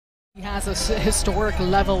He has a historic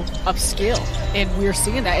level of skill, and we're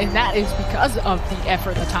seeing that, and that is because of the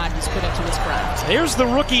effort and the time he's put into his craft. There's the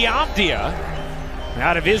rookie Abdia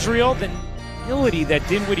out of Israel. The ability that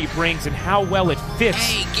Dinwiddie brings and how well it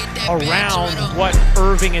fits around what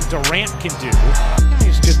Irving and Durant can do.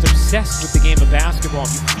 He's just obsessed with the game of basketball.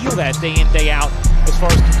 You feel that day in, day out as far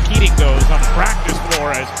as competing goes on the practice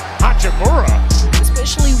floor as Hachimura.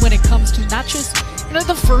 Especially when it comes to not just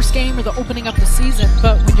the first game or the opening up the season,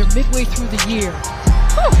 but when you're midway through the year.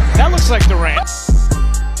 Whew, that looks like Durant.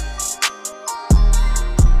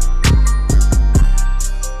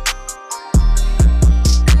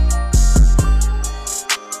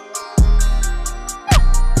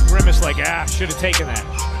 Grimace like, should have taken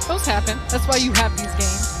that. Those happen. That's why you have these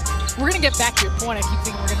games. We're going to get back to your point. I keep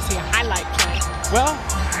thinking we're going to see a highlight play. Well,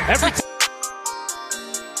 every time.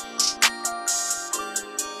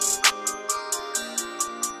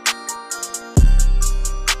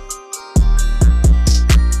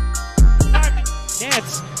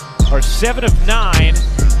 Nets are 7 of 9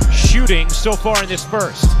 shooting so far in this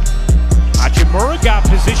first. Hachimura got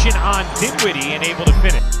position on Dinwiddie and able to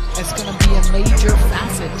finish. It's going to be a major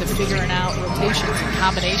facet to figuring out rotations and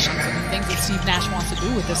combinations and the things that Steve Nash wants to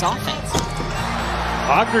do with this offense.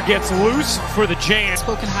 Wagner gets loose for the jam.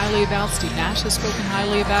 Spoken highly about, Steve Nash has spoken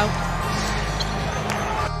highly about.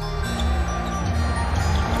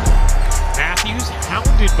 Matthews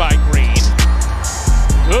hounded by Green.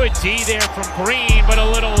 Good D there from Green, but a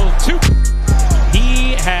little too.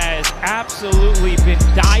 He has absolutely been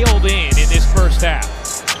dialed in this first half.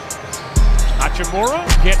 Hachimura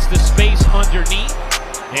gets the space underneath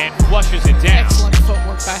and flushes it down. Excellent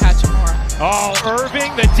footwork by Hachimura. Oh,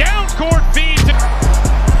 Irving, the down court feed.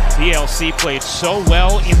 TLC played so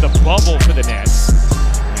well in the bubble for the Nets.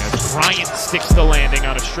 And Bryant sticks the landing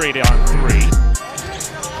on a straight-on three.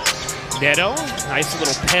 Neto, nice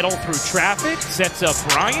little pedal through traffic, sets up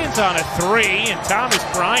Bryant on a three, and Thomas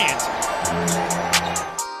Bryant.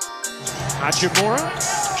 Hachimura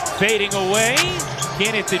fading away,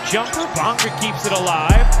 can't hit the jumper, Bonga keeps it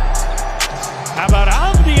alive. How about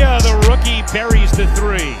Abdia, the rookie, buries the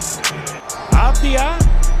three. Abdia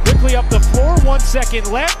quickly up the floor, 1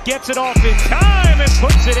 second left, gets it off in time and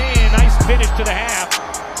puts it in. Nice finish to the half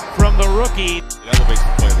from the rookie. It elevates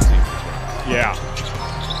the play of the team as well. Yeah.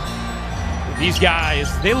 These guys,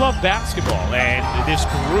 they love basketball, and this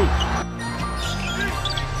group.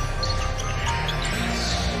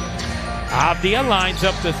 Abdia lines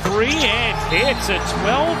up the three and hits a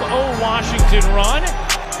 12-0 Washington run.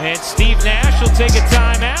 And Steve Nash will take a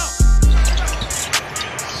timeout.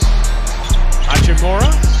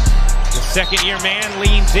 Hachimura, the second-year man,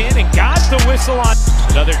 leans in and got the whistle on.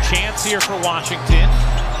 Another chance here for Washington.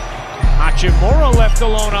 Hachimura left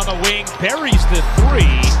alone on the wing, buries the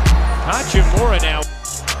three. Hachimura now.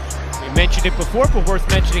 We mentioned it before, but worth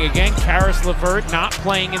mentioning again. Karis LeVert not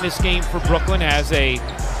playing in this game for Brooklyn, has a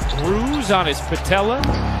bruise on his patella.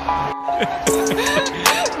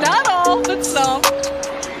 Not all, but some.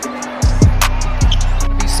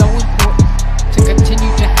 It'll be so important to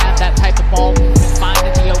continue to have that type of ball movement,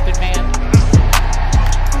 finding the open man.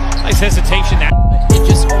 Nice hesitation there. And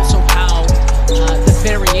just also how the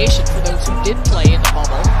variation for those who did play in the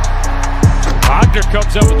bubble. Wagner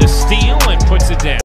comes up with a steal and puts it down.